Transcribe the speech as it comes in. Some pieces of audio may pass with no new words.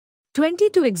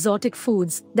22 exotic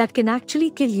foods that can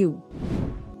actually kill you.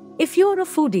 If you're a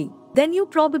foodie, then you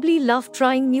probably love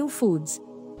trying new foods.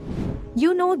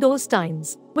 You know those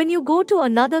times when you go to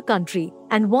another country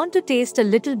and want to taste a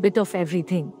little bit of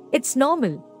everything. It's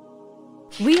normal.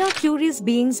 We are curious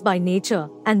beings by nature,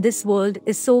 and this world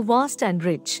is so vast and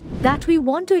rich that we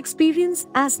want to experience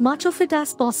as much of it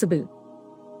as possible.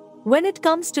 When it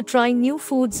comes to trying new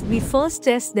foods, we first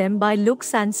test them by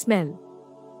looks and smell.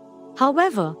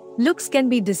 However, looks can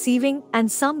be deceiving,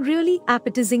 and some really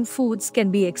appetizing foods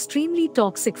can be extremely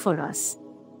toxic for us.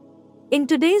 In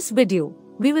today's video,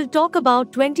 we will talk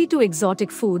about 22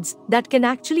 exotic foods that can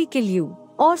actually kill you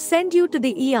or send you to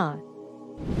the ER.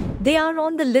 They are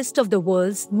on the list of the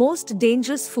world's most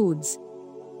dangerous foods.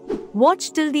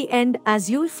 Watch till the end as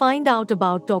you'll find out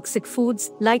about toxic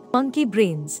foods like monkey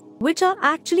brains, which are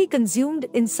actually consumed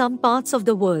in some parts of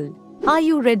the world. Are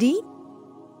you ready?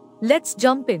 Let's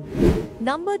jump in.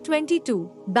 Number 22.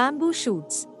 Bamboo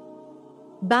shoots.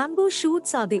 Bamboo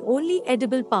shoots are the only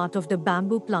edible part of the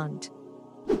bamboo plant.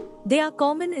 They are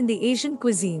common in the Asian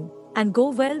cuisine and go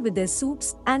well with their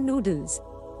soups and noodles.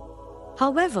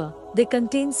 However, they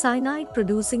contain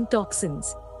cyanide-producing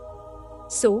toxins.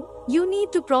 So, you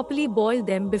need to properly boil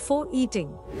them before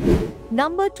eating.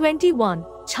 Number 21.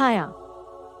 Chaya.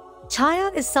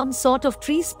 Chaya is some sort of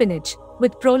tree spinach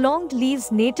with prolonged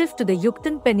leaves native to the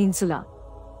Yucatan Peninsula.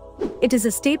 It is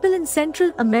a staple in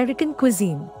Central American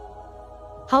cuisine.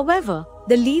 However,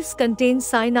 the leaves contain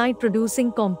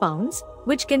cyanide-producing compounds,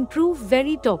 which can prove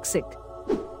very toxic.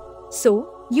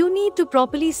 So, you need to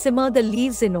properly simmer the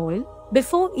leaves in oil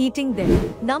before eating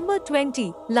them. Number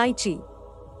 20. Lychee.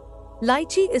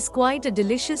 Lychee is quite a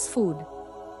delicious food.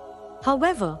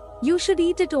 However, you should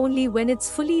eat it only when it's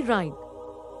fully ripe.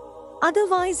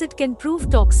 Otherwise, it can prove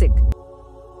toxic,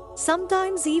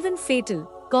 sometimes even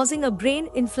fatal, causing a brain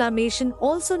inflammation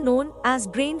also known as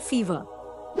brain fever.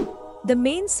 The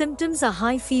main symptoms are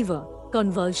high fever,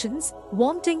 convulsions,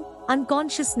 vomiting,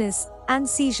 unconsciousness, and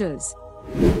seizures.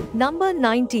 Number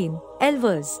 19.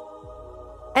 Elvers.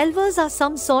 Elvers are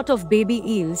some sort of baby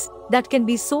eels that can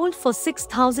be sold for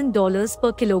 $6,000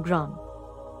 per kilogram.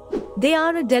 They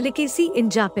are a delicacy in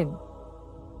Japan.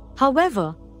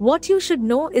 However, what you should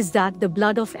know is that the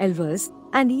blood of elvers,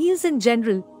 and eels in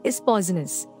general, is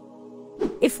poisonous.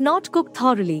 If not cooked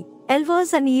thoroughly,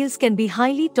 elvers and eels can be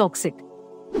highly toxic.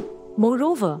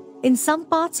 Moreover, in some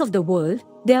parts of the world,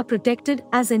 they are protected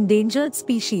as endangered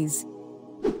species.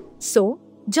 So,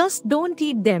 just don't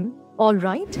eat them,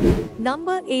 alright?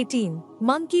 Number 18.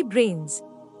 Monkey brains.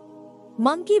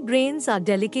 Monkey brains are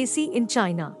delicacy in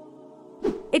China.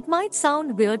 It might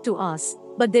sound weird to us,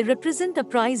 but they represent a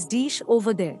prize dish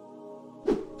over there.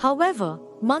 However,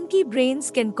 monkey brains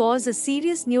can cause a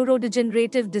serious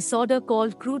neurodegenerative disorder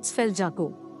called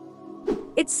Creutzfeldt-Jakob.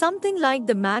 It's something like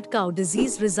the mad cow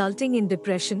disease, resulting in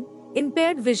depression,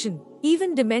 impaired vision,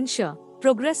 even dementia,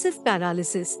 progressive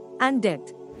paralysis, and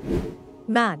death.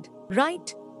 Mad,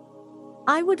 right?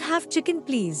 I would have chicken,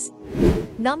 please.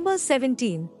 Number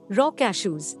 17. Raw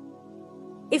cashews.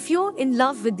 If you're in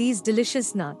love with these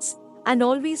delicious nuts and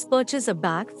always purchase a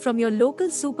bag from your local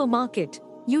supermarket,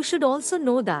 you should also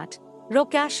know that raw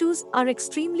cashews are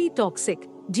extremely toxic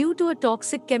due to a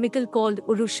toxic chemical called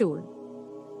urushiol.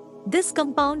 This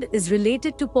compound is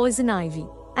related to poison ivy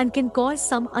and can cause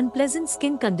some unpleasant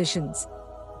skin conditions.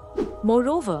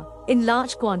 Moreover, in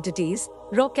large quantities,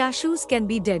 raw cashews can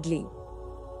be deadly.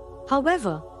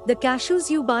 However, the cashews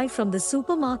you buy from the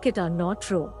supermarket are not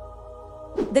raw.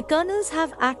 The kernels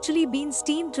have actually been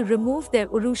steamed to remove their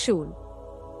urushiol.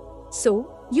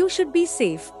 So, you should be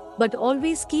safe, but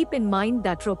always keep in mind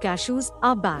that raw cashews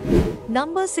are bad.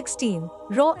 Number 16.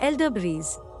 Raw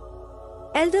elderberries.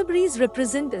 Elderberries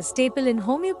represent a staple in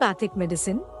homeopathic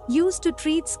medicine, used to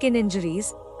treat skin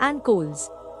injuries and colds.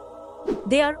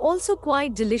 They are also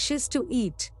quite delicious to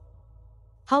eat.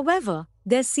 However,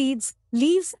 their seeds,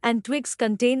 leaves, and twigs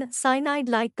contain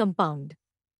cyanide-like compound.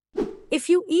 If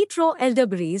you eat raw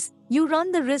elderberries, you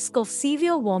run the risk of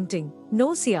severe vomiting,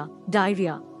 nausea,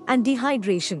 diarrhea, and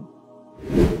dehydration.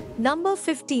 Number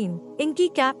 15. Inky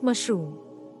cap mushroom.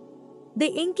 The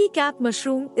inky cap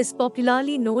mushroom is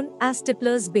popularly known as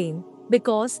tippler's bane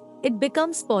because it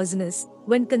becomes poisonous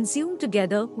when consumed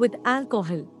together with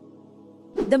alcohol.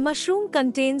 The mushroom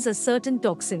contains a certain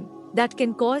toxin that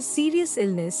can cause serious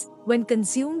illness when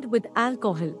consumed with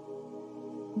alcohol.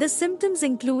 The symptoms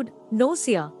include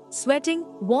nausea, sweating,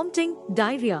 vomiting,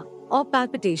 diarrhea, or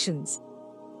palpitations.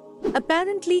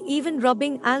 Apparently, even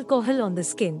rubbing alcohol on the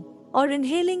skin or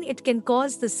inhaling it can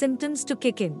cause the symptoms to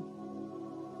kick in.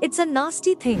 It's a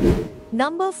nasty thing.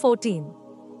 Number 14.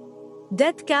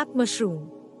 Death cap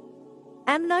mushroom.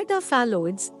 Amanita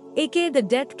phalloides, aka the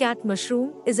death cat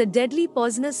mushroom, is a deadly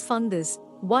poisonous fungus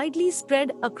widely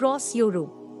spread across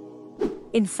Europe.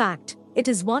 In fact, it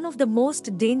is one of the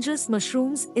most dangerous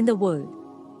mushrooms in the world.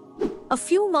 A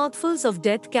few mouthfuls of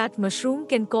death cat mushroom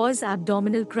can cause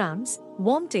abdominal cramps,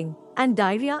 vomiting, and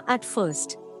diarrhea at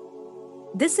first.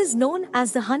 This is known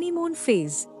as the honeymoon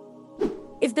phase.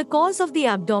 If the cause of the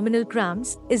abdominal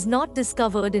cramps is not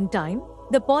discovered in time,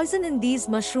 the poison in these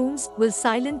mushrooms will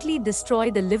silently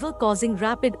destroy the liver, causing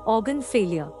rapid organ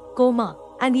failure, coma,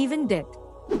 and even death.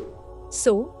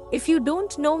 So, if you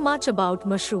don't know much about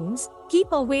mushrooms,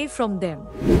 keep away from them.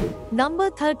 Number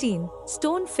 13.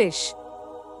 Stonefish.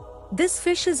 This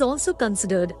fish is also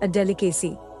considered a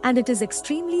delicacy, and it is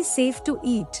extremely safe to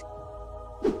eat.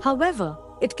 However,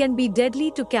 it can be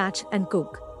deadly to catch and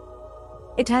cook.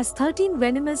 It has 13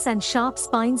 venomous and sharp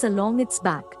spines along its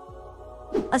back.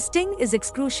 A sting is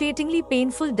excruciatingly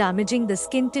painful, damaging the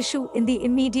skin tissue in the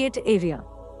immediate area.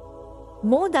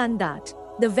 More than that,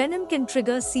 the venom can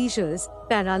trigger seizures,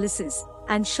 paralysis,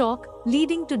 and shock,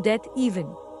 leading to death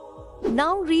even.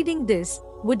 Now reading this,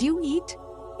 would you eat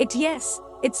it? Yes,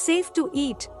 it's safe to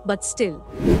eat, but still.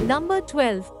 Number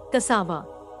 12. Cassava.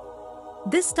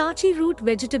 This starchy root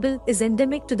vegetable is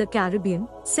endemic to the Caribbean,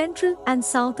 Central and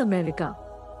South America.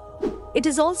 It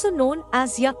is also known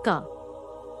as yucca.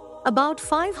 About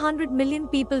 500 million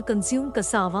people consume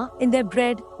cassava in their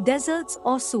bread, desserts,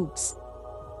 or soups.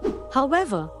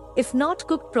 However, if not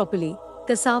cooked properly,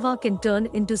 cassava can turn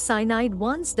into cyanide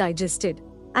once digested,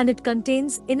 and it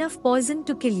contains enough poison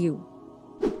to kill you.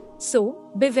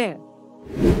 So, beware.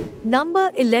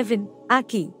 Number 11.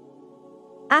 Ackee.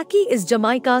 Ackee is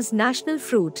Jamaica's national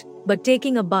fruit, but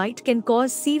taking a bite can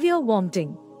cause severe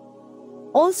vomiting,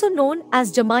 also known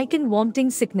as Jamaican vomiting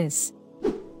sickness.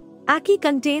 Ackee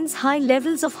contains high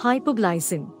levels of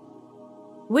hypoglycemia,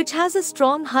 which has a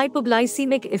strong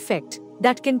hypoglycemic effect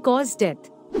that can cause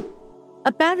death.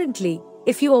 Apparently,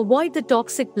 if you avoid the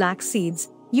toxic black seeds,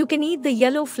 you can eat the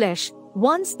yellow flesh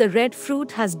once the red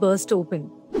fruit has burst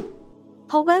open.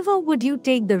 However, would you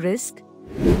take the risk?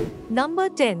 Number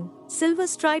 10.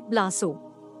 Silver-striped blasso.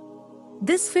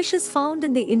 This fish is found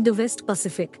in the Indo-West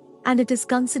Pacific, and it is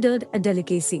considered a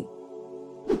delicacy.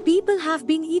 People have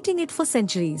been eating it for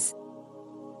centuries.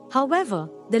 However,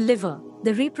 the liver,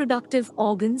 the reproductive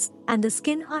organs, and the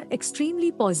skin are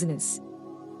extremely poisonous,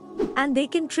 and they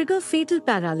can trigger fatal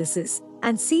paralysis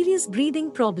and serious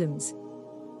breathing problems.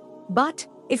 But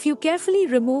if you carefully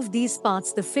remove these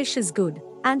parts, the fish is good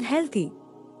and healthy.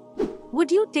 Would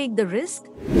you take the risk?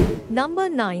 Number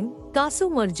 9. Casu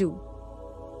marju.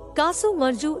 Casu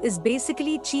marju is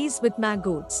basically cheese with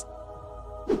maggots.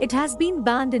 It has been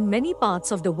banned in many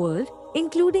parts of the world,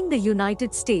 including the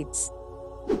United States.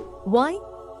 Why?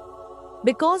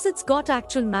 Because it's got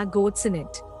actual maggots in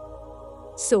it.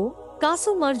 So,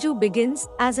 casu marju begins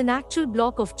as an actual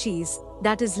block of cheese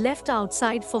that is left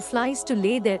outside for flies to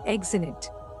lay their eggs in it.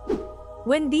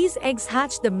 When these eggs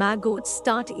hatch, the maggots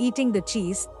start eating the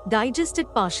cheese, digest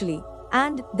it partially,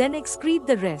 and then excrete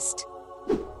the rest.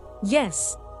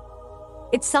 Yes,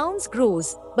 it sounds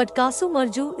gross, but casu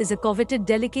marju is a coveted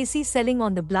delicacy selling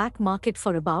on the black market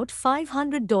for about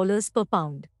 $500 per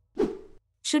pound.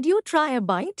 Should you try a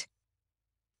bite?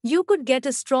 You could get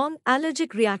a strong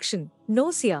allergic reaction,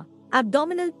 nausea,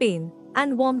 abdominal pain,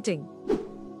 and vomiting.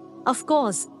 Of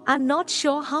course, I'm not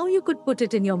sure how you could put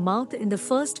it in your mouth in the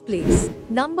first place.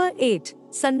 Number 8.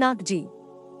 Sannakji.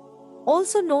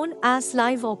 Also known as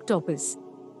live octopus.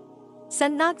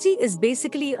 Sannakji is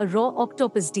basically a raw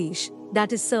octopus dish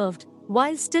that is served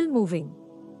while still moving.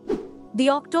 The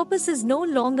octopus is no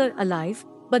longer alive,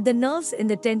 but the nerves in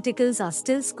the tentacles are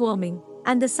still squirming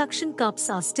and the suction cups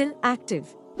are still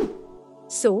active.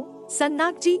 So,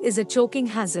 Sannakji is a choking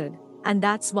hazard, and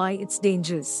that's why it's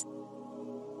dangerous.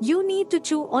 You need to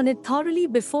chew on it thoroughly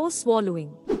before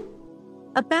swallowing.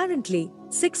 Apparently,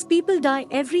 6 people die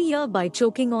every year by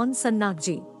choking on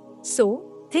Sannakji.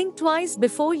 So, think twice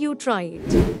before you try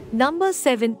it. Number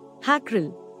 7.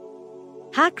 Hackerel.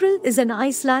 Hackerel is an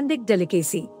Icelandic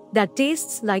delicacy that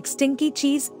tastes like stinky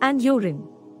cheese and urine.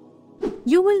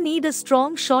 You will need a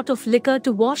strong shot of liquor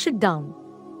to wash it down.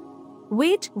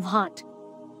 Wait, what?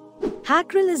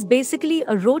 Hackerel is basically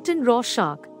a rotten raw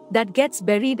shark that gets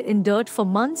buried in dirt for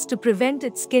months to prevent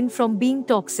its skin from being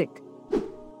toxic.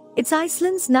 It's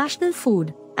Iceland's national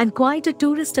food and quite a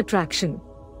tourist attraction.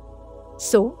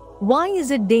 So, why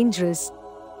is it dangerous?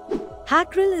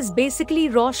 Hackerel is basically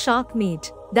raw shark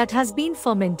meat that has been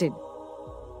fermented.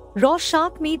 Raw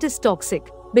shark meat is toxic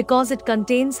because it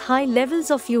contains high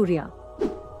levels of urea.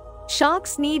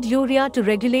 Sharks need urea to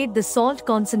regulate the salt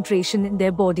concentration in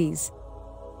their bodies.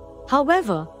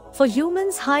 However, For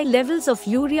humans, high levels of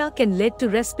urea can lead to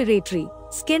respiratory,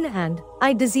 skin and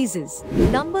eye diseases.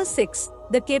 Number 6.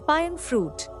 The Capayan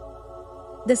fruit.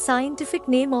 The scientific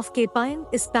name of Capayan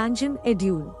is Panjum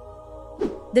edule.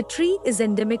 The tree is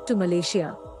endemic to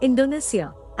Malaysia,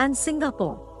 Indonesia, and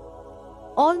Singapore.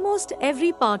 Almost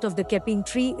every part of the Capayan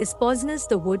tree is poisonous.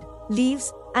 The wood,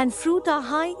 leaves, and fruit are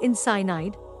high in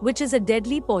cyanide, which is a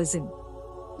deadly poison.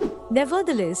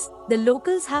 Nevertheless, the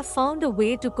locals have found a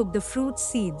way to cook the fruit's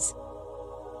seeds.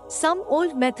 Some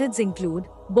old methods include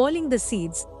boiling the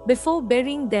seeds before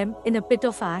burying them in a pit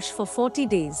of ash for 40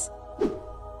 days.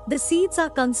 The seeds are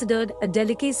considered a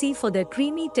delicacy for their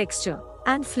creamy texture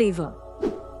and flavor.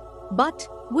 But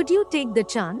would you take the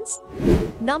chance?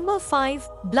 Number 5.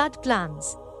 Blood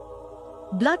clams.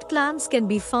 Blood clams can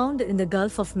be found in the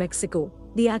Gulf of Mexico,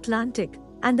 the Atlantic,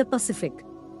 and the Pacific.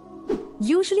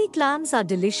 Usually clams are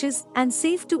delicious and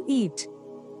safe to eat.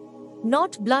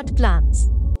 Not blood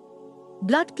clams.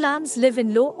 Blood clams live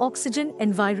in low oxygen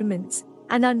environments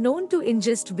and are known to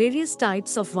ingest various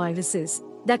types of viruses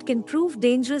that can prove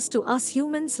dangerous to us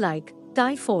humans, like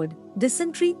typhoid,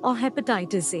 dysentery, or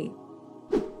hepatitis A.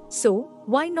 So,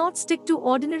 why not stick to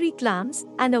ordinary clams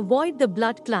and avoid the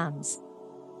blood clams?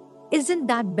 Isn't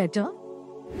that better?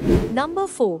 Number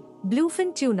 4.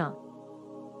 Bluefin tuna.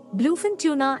 Bluefin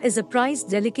tuna is a prized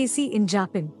delicacy in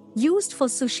Japan, used for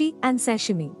sushi and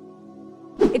sashimi.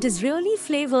 It is really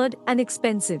flavored and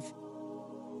expensive.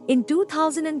 In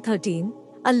 2013,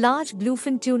 a large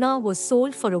bluefin tuna was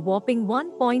sold for a whopping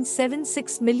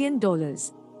 $1.76 million.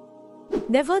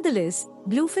 Nevertheless,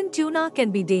 bluefin tuna can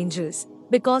be dangerous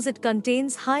because it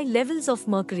contains high levels of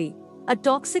mercury, a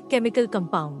toxic chemical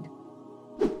compound.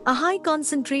 A high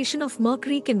concentration of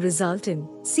mercury can result in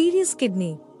serious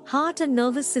kidney, heart, and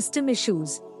nervous system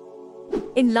issues.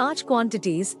 In large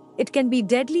quantities, it can be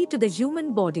deadly to the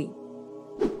human body.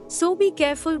 So be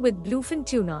careful with bluefin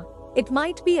tuna. It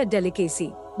might be a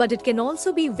delicacy, but it can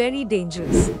also be very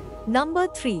dangerous. Number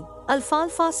 3.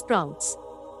 Alfalfa sprouts.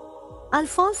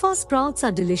 Alfalfa sprouts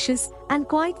are delicious and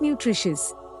quite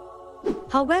nutritious.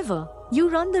 However, you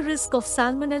run the risk of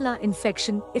salmonella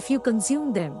infection if you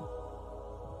consume them.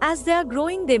 As they are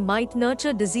growing, they might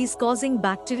nurture disease-causing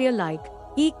bacteria like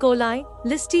E. coli,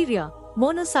 Listeria,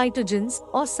 monocytogenes,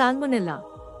 or salmonella.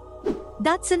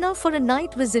 That's enough for a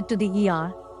night visit to the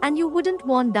ER, and you wouldn't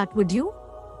want that, would you?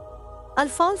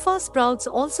 Alfalfa sprouts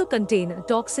also contain a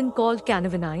toxin called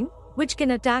cannabinoid, which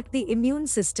can attack the immune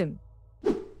system.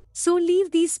 So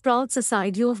leave these sprouts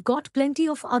aside. You've got plenty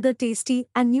of other tasty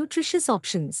and nutritious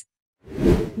options.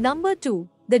 Number 2.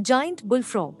 The giant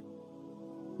bullfrog.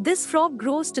 This frog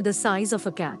grows to the size of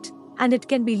a cat, and it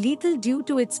can be lethal due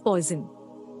to its poison.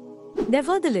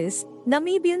 Nevertheless,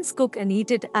 Namibians cook and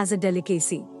eat it as a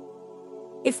delicacy.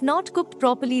 If not cooked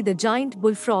properly, the giant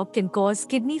bullfrog can cause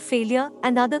kidney failure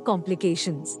and other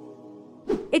complications.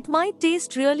 It might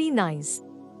taste really nice.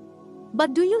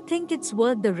 But do you think it's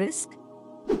worth the risk?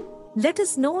 Let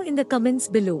us know in the comments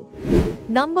below.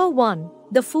 Number 1.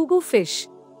 The fugu fish.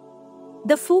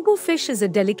 The fugu fish is a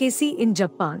delicacy in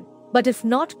Japan, but if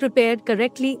not prepared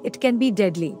correctly, it can be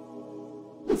deadly.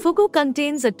 Fugu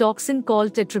contains a toxin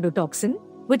called tetrodotoxin,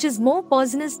 which is more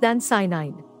poisonous than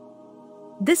cyanide.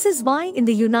 This is why in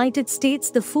the United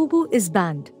States the fugu is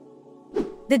banned.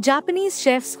 The Japanese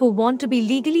chefs who want to be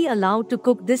legally allowed to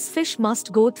cook this fish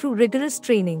must go through rigorous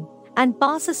training and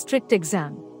pass a strict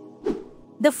exam.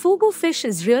 The fugu fish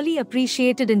is really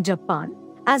appreciated in Japan,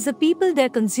 as the people there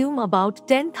consume about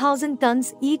 10,000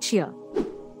 tons each year.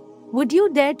 Would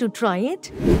you dare to try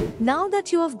it? Now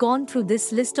that you have gone through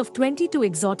this list of 22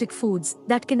 exotic foods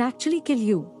that can actually kill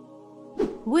you,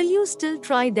 will you still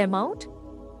try them out?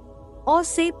 Or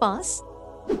say pass?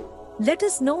 Let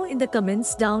us know in the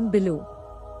comments down below.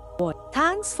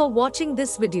 Thanks for watching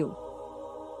this video.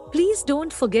 Please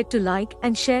don't forget to like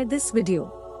and share this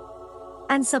video.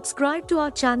 And subscribe to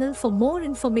our channel for more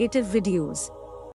informative videos.